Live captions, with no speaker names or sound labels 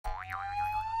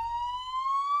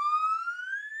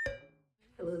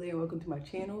and welcome to my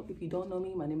channel. If you don't know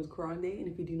me, my name is Karande, and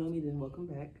if you do know me, then welcome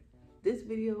back. This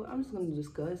video, I'm just going to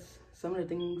discuss some of the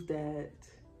things that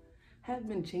have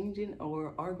been changing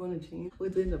or are going to change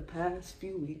within the past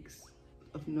few weeks.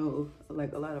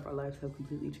 Like a lot of our lives have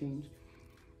completely changed.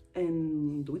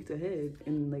 And the weeks ahead,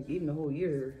 and like even the whole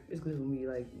year, it's going to be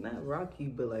like not rocky,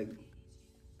 but like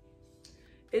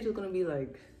it's just going to be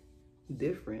like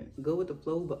different. Go with the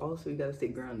flow, but also you got to stay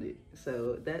grounded.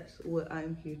 So that's what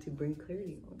I'm here to bring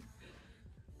clarity on.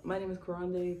 My name is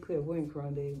Karande, clairvoyant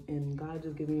Karande, and God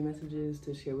just gave me messages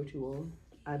to share with you all.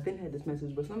 I've been had this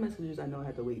message, but some messages I know I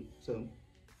had to wait. So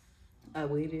I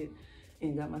waited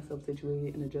and got myself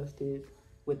situated and adjusted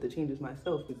with the changes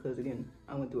myself, because again,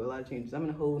 I went through a lot of changes. I'm in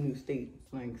a whole new state,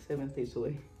 like 7 states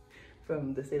away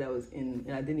from the state I was in,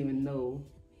 and I didn't even know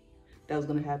that was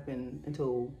gonna happen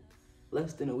until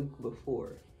less than a week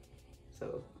before.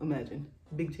 So imagine,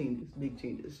 big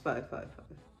changes, 555.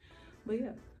 But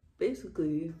yeah,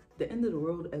 basically the end of the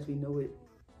world as we know it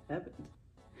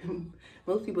happened.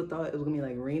 Most people thought it was gonna be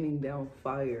like raining down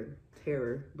fire,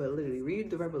 terror, but literally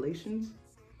read the Revelations.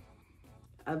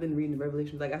 I've been reading the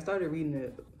Revelations. Like I started reading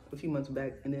it a few months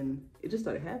back, and then it just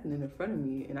started happening in front of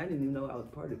me, and I didn't even know I was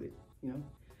part of it, you know?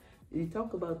 You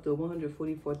talk about the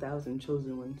 144,000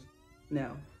 chosen ones.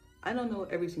 Now, I don't know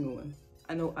every single one.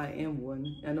 I know I am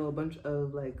one. I know a bunch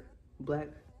of like black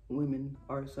women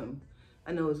are some.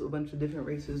 I know it's a bunch of different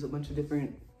races, a bunch of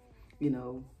different, you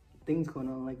know, things going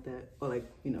on like that. Or like,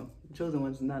 you know, chosen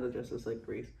ones not addressed as like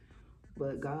race.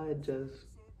 But God just,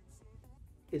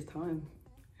 it's time.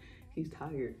 He's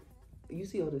tired. You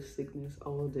see all the sickness,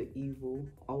 all the evil,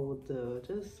 all the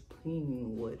just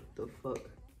plain what the fuck.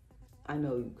 I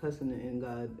know cussing in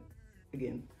God,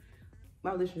 again,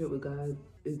 my relationship with God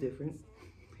is different.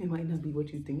 It might not be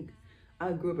what you think.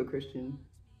 I grew up a Christian,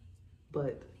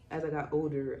 but as I got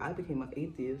older, I became an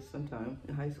atheist sometime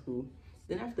in high school.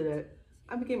 Then after that,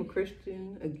 I became a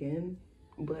Christian again,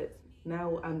 but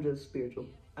now I'm just spiritual.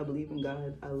 I believe in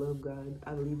God. I love God.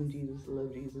 I believe in Jesus. I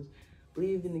love Jesus.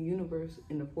 Believe in the universe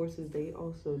and the forces. They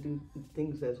also do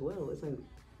things as well. It's like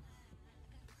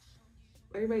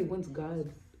everybody wants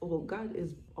God. Oh, God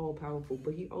is all powerful,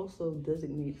 but he also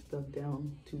designates stuff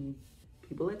down to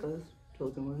people like us,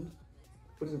 chosen ones,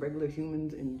 which is regular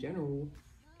humans in general,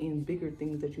 and bigger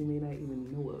things that you may not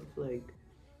even know of. Like,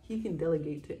 he can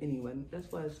delegate to anyone.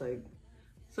 That's why it's like,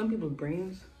 some people's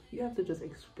brains, you have to just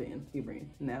expand your brain.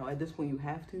 Now, at this point, you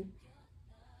have to,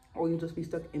 or you'll just be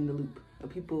stuck in the loop.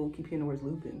 People keep hearing the words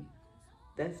looping.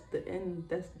 That's the end,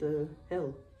 that's the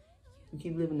hell. You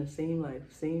keep living the same life,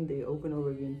 same day, over and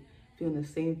over again, doing the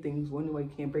same things, wondering why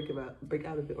you can't break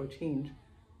out of it or change.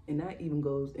 And that even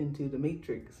goes into the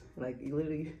matrix. Like, you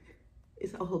literally,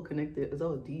 it's all connected, it's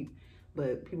all deep.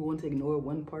 But people want to ignore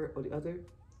one part or the other.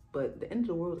 But the end of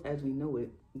the world as we know it,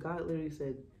 God literally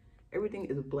said, everything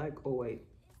is black or white.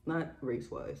 Not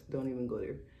race-wise, don't even go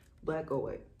there. Black or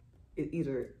white. It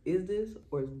either is this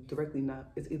or it's directly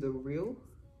not. It's either real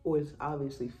or it's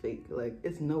obviously fake. Like,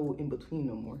 it's no in between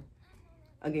no more.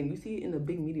 Again, you see it in the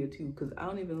big media too, because I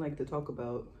don't even like to talk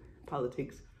about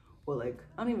politics, or like,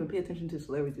 I don't even pay attention to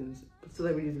celebrities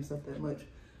and stuff that much.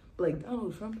 But like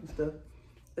Donald Trump and stuff,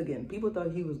 again, people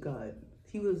thought he was God.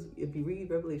 He was, if you read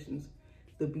Revelations,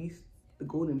 the beast, the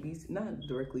golden beast, not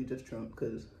directly just Trump,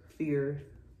 because fear,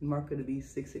 mark of the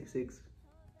beast, 666,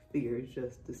 fear is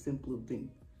just the simple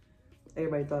thing.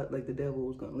 Everybody thought like the devil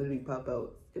was gonna literally pop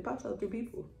out. It pops out through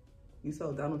people. You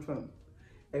saw Donald Trump.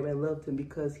 Everybody loved him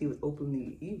because he was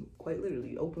openly evil, quite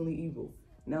literally, openly evil.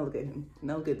 Now look at him.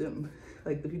 Now look at them.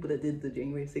 Like the people that did the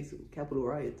January 6th Capitol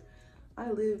riots. I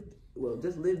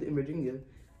just lived in Virginia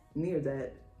near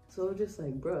that. So just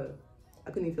like, bruh,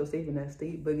 I couldn't even feel safe in that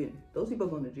state. But again, those people are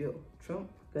going to jail.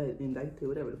 Trump got indicted,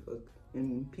 whatever the fuck,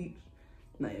 impeached.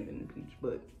 Not even impeached,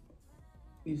 but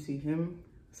you see him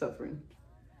suffering.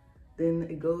 Then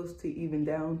it goes to even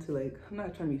down to like, I'm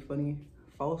not trying to be funny,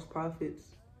 false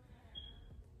prophets.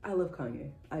 I love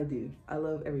Kanye, I do. I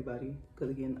love everybody,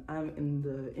 because again, I'm in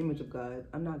the image of God.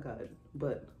 I'm not God,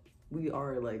 but we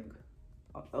are like,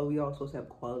 we all supposed to have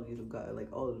qualities of God,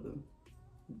 like all of them.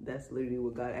 That's literally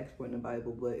what God asked for in the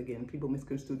Bible, but again, people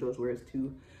misconstrue those words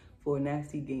too for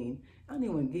nasty gain. I don't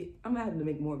even I'm having to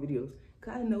make more videos,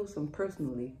 because I know some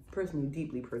personally,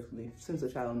 deeply personally, since a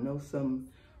child, know some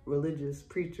religious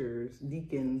preachers,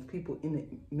 deacons, people in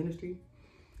the ministry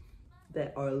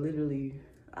that are literally,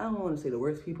 I don't want to say the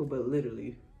worst people, but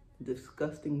literally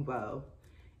disgusting, vile,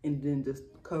 and then just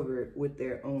cover it with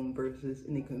their own verses,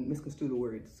 and they can misconstrue the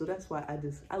words. So that's why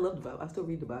I love the Bible. I still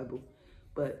read the Bible,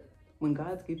 but when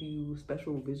God's give you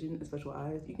special vision and special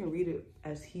eyes, you can read it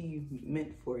as he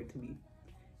meant for it to be.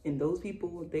 And those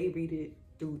people, they read it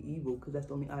through evil because that's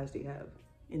the only eyes they have.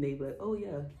 And they be like, oh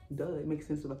yeah, duh, it makes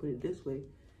sense if I put it this way.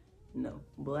 No,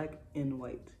 black and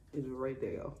white is right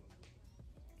there, y'all.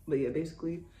 But yeah,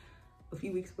 basically, a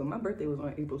few weeks ago, my birthday was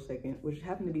on April 2nd, which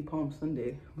happened to be Palm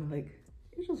Sunday. But like,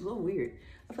 it's just so weird.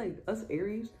 I feel like us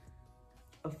Aries,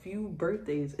 a few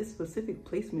birthdays, it's specific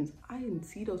placements. I didn't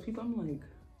see those people. I'm like,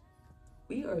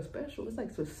 we are special. It's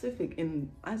like specific.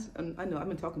 And I know I've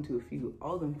been talking to a few.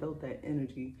 All of them felt that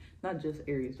energy. Not just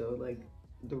Aries though, like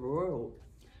the world.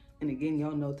 And again,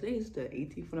 y'all know today is the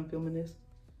 18th when I'm filming this.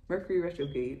 Mercury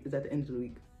retrograde is at the end of the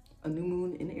week. A new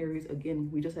moon in Aries. Again,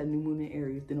 we just had a new moon in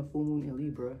Aries, then a full moon in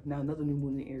Libra. Now another new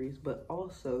moon in Aries, but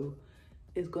also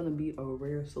it's gonna be a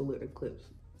rare solar eclipse.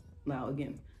 Now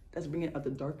again, that's bringing out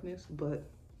the darkness, but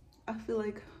I feel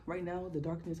like right now the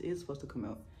darkness is supposed to come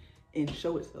out and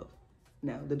show itself.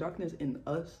 Now the darkness in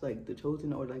us, like the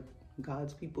chosen or like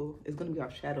God's people, is gonna be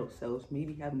our shadow selves,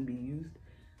 maybe having to be used.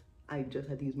 I just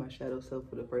had to use my shadow self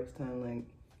for the first time, like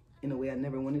in a way I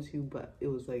never wanted to, but it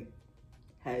was like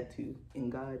had to,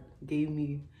 and God gave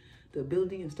me the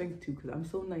ability and strength to, because I'm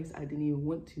so nice I didn't even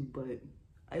want to, but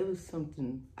it was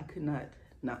something I could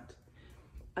not.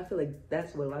 I feel like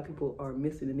that's what a lot of people are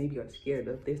missing and maybe are scared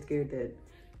of. They're scared that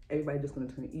everybody's just gonna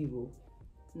turn evil.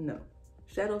 No,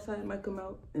 shadow side might come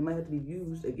out. It might have to be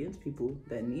used against people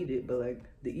that need it, but like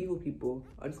the evil people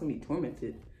are just gonna be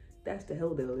tormented. That's the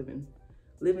hell they're living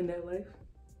their life,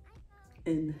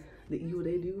 and the evil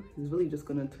they do is really just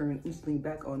gonna turn instantly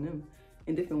back on them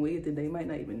in different ways that they might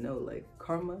not even know. Like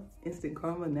karma, instant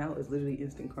karma now is literally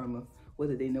instant karma,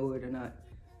 whether they know it or not.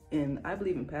 And I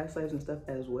believe in past lives and stuff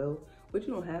as well, but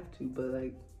you don't have to. But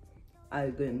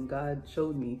like, God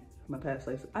showed me my past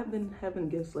lives. I've been having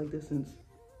gifts like this since,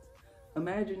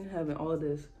 imagine having all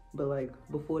this, but like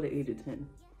before the age of 10.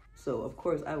 So of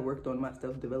course I worked on my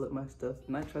stuff, developed my stuff,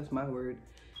 and I trust my word.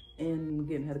 And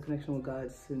again, had a connection with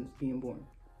God since being born.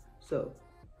 So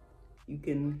you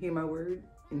can hear my word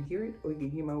and hear it, or you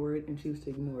can hear my word and choose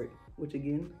to ignore it, which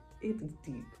again, it's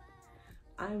deep.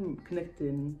 I'm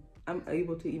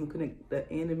able to even connect the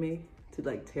anime to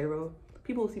like tarot.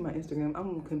 People see my Instagram.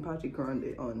 I'm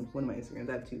itskaronde on one of my Instagrams.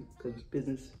 I have two, because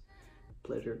business,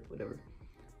 pleasure, whatever.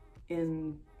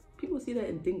 And people see that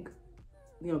and think,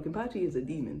 you know, Kenpachi is a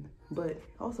demon, but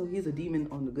also he's a demon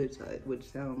on the good side, which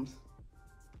sounds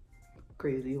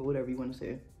crazy or whatever you want to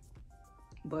say.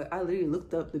 But I literally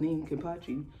looked up the name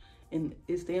Kenpachi, and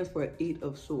it stands for 8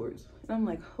 of Swords. And I'm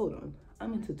like, hold on,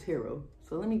 I'm into tarot,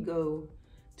 so let me go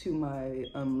to my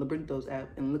Labrinthos app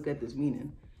and look at this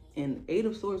meaning. And 8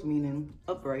 of Swords meaning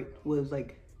upright was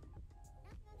like,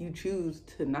 you choose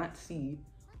to not see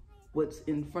what's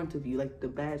in front of you, like the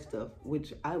bad stuff,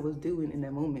 which I was doing in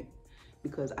that moment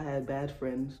because I had bad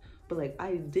friends. But like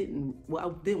I didn't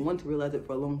want to realize it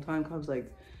for a long time, because I was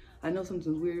like, I know something's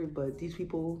weird, but these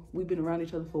people, we've been around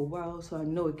each other for a while, so I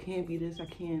know it can't be this. I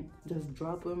can't just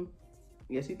drop them.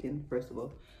 Yes, you can, first of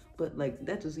all. But like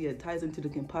that just, yeah, ties into the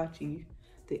Kenpachi,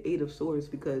 the 8 of Swords,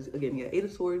 because again, yeah, 8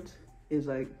 of Swords is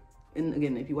like, and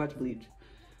again, if you watch Bleach,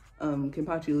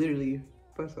 Kenpachi literally,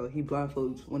 first of all, he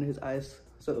blindfolds one of his eyes,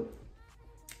 so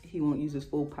he won't use his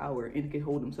full power and can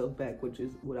hold himself back, which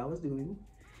is what I was doing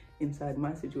inside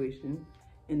my situation.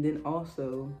 And then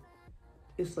also,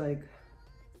 it's like,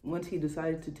 once he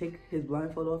decided to take his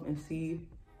blindfold off and see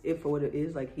it for what it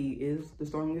is, like he is the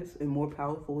strongest and more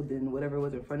powerful than whatever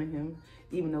was in front of him,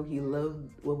 even though he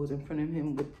loved what was in front of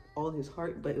him with all his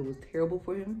heart, but it was terrible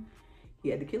for him, he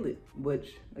had to kill it.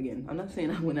 Which, again, I'm not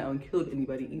saying I went out and killed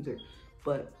anybody either,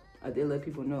 but I did let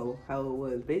people know how it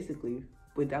was, basically,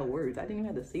 without words. I didn't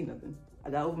even have to say nothing. I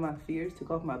got over my fears,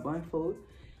 took off my blindfold,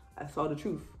 I saw the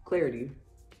truth, clarity.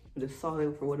 I just saw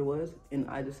it for what it was, and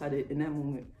I decided in that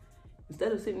moment,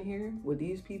 instead of sitting here with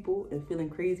these people and feeling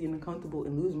crazy and uncomfortable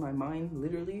and losing my mind,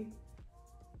 literally,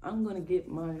 I'll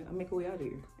make a way out of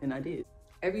here. And I did.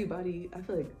 Everybody, I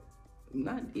feel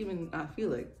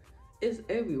like, it's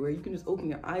everywhere. You can just open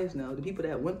your eyes now. The people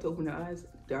that want to open their eyes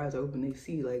are open. They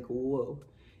see like, whoa.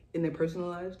 In their personal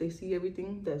lives, they see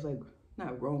everything that's like,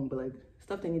 not wrong, but like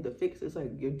stuff they need to fix. It's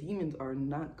like your demons are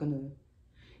not gonna,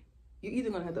 you're either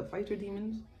gonna have to fight your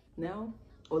demons now,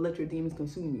 or let your demons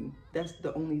consume you. That's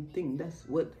the only thing. That's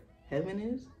what heaven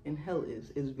is and hell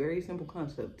is. It's a very simple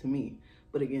concept to me.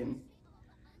 But again,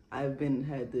 I've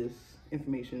had this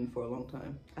information for a long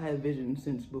time. I had vision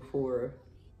since before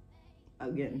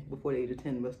the age of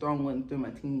 10, but strong one through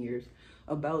my teen years.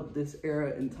 About this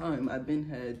era in time, I've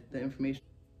had the information.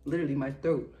 Literally my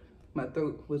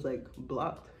throat was like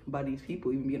blocked by these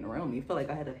people even being around me. It felt like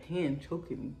I had a hand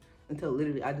choking me until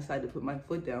literally I decided to put my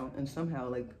foot down, and somehow,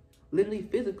 like, literally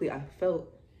physically, I felt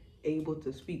able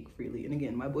to speak freely. And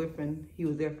again, my boyfriend, he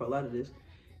was there for a lot of this.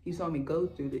 He saw me go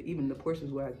through even the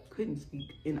portions where I couldn't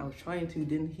speak and I was trying to.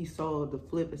 Then he saw the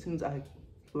flip as soon as I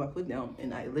put my foot down,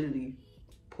 and I literally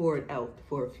poured out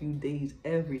for a few days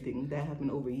everything that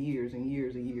happened over years and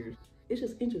years and years. It's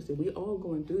just interesting. We all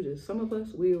going through this. Some of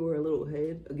us, we were a little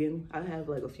ahead. Again, I have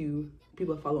like a few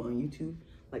people I follow on YouTube,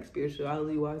 like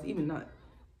spirituality wise, even not.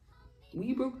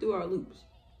 We broke through our loops.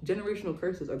 Generational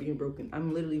curses are being broken.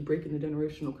 I'm literally breaking the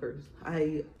generational curse.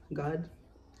 God,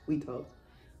 we talked.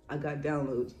 I got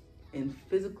downloads, and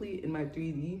physically in my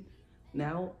 3D,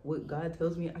 now what God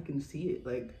tells me, I can see it.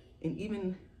 Like, and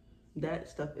even that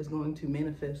stuff is going to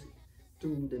manifest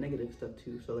through the negative stuff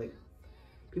too. So like,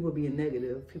 people being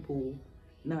negative, people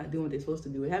not doing what they're supposed to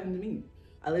do. It happened to me.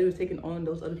 I literally was taking on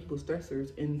those other people's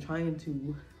stressors and trying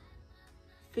to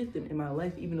fit them in my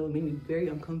life, even though it made me very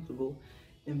uncomfortable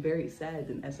and very sad.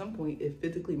 And at some point, it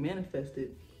physically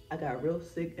manifested. I got real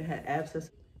sick and had abscess.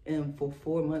 And for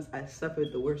 4 months, I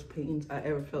suffered the worst pains I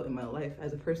ever felt in my life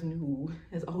as a person who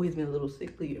has always been a little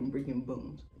sickly and breaking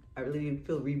bones. I really didn't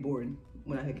feel reborn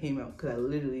when I had came out, because I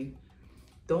literally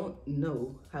don't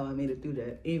know how I made it through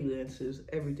that. Ambulances,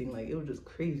 everything, like, it was just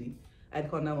crazy. I had to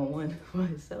call 911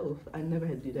 myself. I never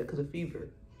had to do that because of fever,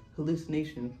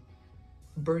 hallucination,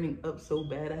 burning up so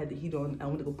bad. I had the heat on. I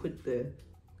went to go put the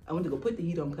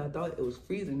heat on because I thought it was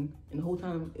freezing, and the whole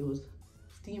time it was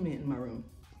steaming in my room.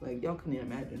 Like, y'all couldn't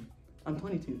imagine. I'm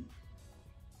 22.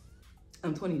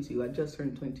 I just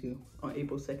turned 22 on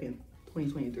April 2nd,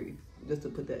 2023, just to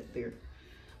put that there.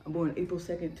 I'm born April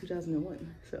 2nd,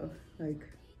 2001. So, like,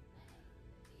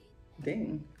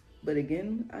 dang. But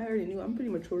again, I already knew I'm pretty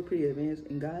mature, pretty advanced,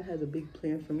 and God has a big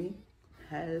plan for me.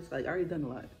 I already done a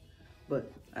lot,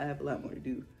 but I have a lot more to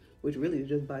do, which really is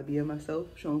just by being myself,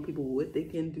 showing people what they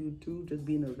can do too, just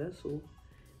being a vessel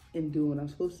and doing what I'm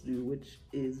supposed to do, which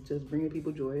is just bringing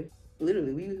people joy.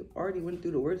 Literally, we already went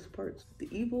through the worst parts. The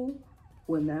evil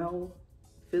will now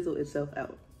fizzle itself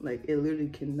out. Like, it literally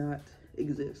cannot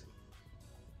exist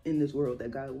in this world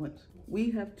that God wants.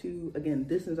 We have to, again,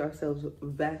 distance ourselves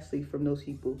vastly from those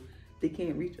people. They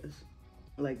can't reach us.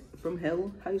 Like, from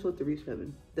hell, how are you supposed to reach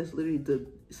heaven? That's literally the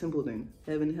simple thing.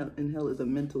 Heaven and hell is a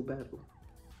mental battle.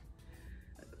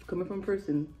 Coming from a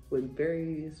person with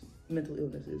various mental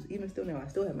illnesses, even still now, I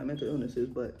still have my mental illnesses,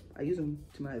 but I use them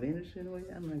to my advantage in a way.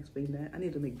 I'm gonna explain that. I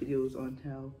need to make videos on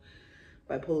how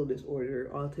bipolar disorder,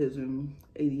 autism,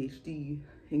 ADHD,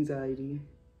 anxiety,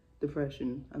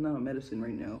 depression. I'm not on medicine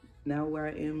right now. Now where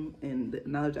I am and the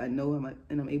knowledge I know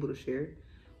I'm able to share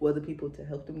with other people to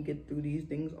help them get through these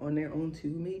things on their own too,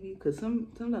 maybe. Because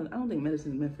sometimes I don't think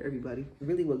medicine is meant for everybody.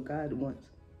 Really what God wants.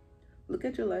 Look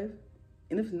at your life,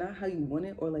 and if it's not how you want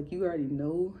it, or like you already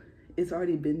know it's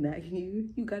already been nagging you,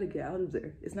 you gotta get out of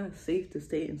there. It's not safe to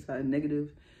stay inside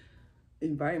negative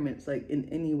environments, like in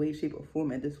any way, shape, or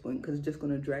form at this point, because it's just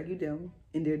gonna drag you down,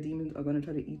 and their demons are gonna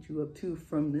try to eat you up too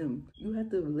from them. You have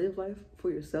to live life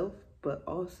for yourself, but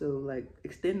also like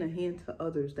extend a hand to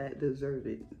others that deserve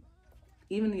it.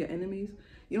 Even your enemies,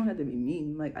 you don't have to be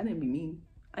mean. Like, I didn't be mean.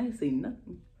 I didn't say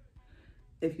nothing.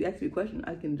 If you ask me a question,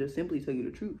 I can just simply tell you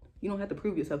the truth. You don't have to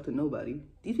prove yourself to nobody.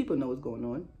 These people know what's going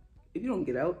on. If you don't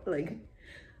get out, like,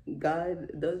 He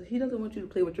doesn't want you to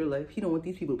play with your life. He don't want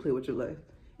these people to play with your life.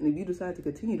 And if you decide to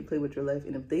continue to play with your life,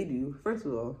 and if they do, first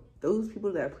of all, those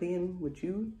people that are playing with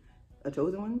you, a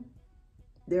chosen one,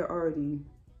 they're already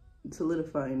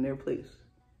solidifying their place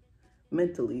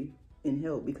mentally in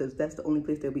hell, because that's the only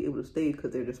place they'll be able to stay,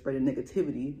 because they're just spreading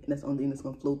negativity, and that's the only thing that's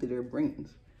going to flow through their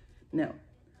brains. Now,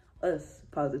 us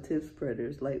positive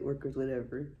spreaders, light workers,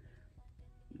 whatever,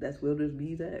 that's where those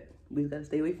bees at. We got to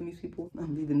stay away from these people.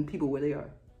 I'm leaving people where they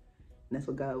are. And that's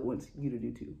what God wants you to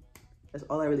do too. That's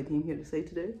all I really came here to say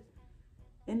today.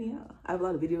 And yeah, I have a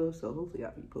lot of videos, so hopefully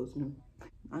I'll be posting them.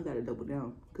 I got to double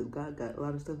down, because God got a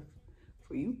lot of stuff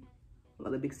for you, a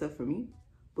lot of big stuff for me,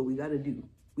 but we got to do.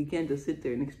 We can't just sit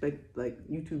there and expect like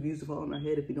YouTube views to fall on our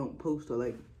head if we don't post, or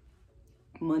like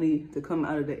money to come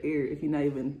out of the air if you're not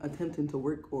even attempting to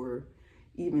work or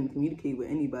even communicate with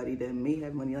anybody that may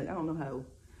have money. Like, I don't know how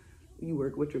you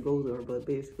work, what your goals are, but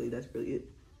basically that's really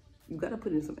it. You got to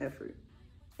put in some effort.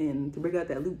 And to break out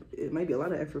that loop, it might be a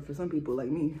lot of effort for some people like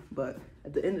me, but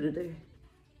at the end of the day,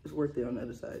 it's worth it on the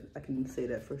other side. I can say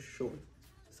that for sure.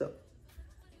 So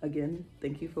again,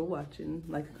 thank you for watching.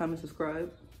 Like, comment,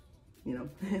 subscribe,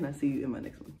 and I'll see you in my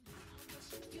next one.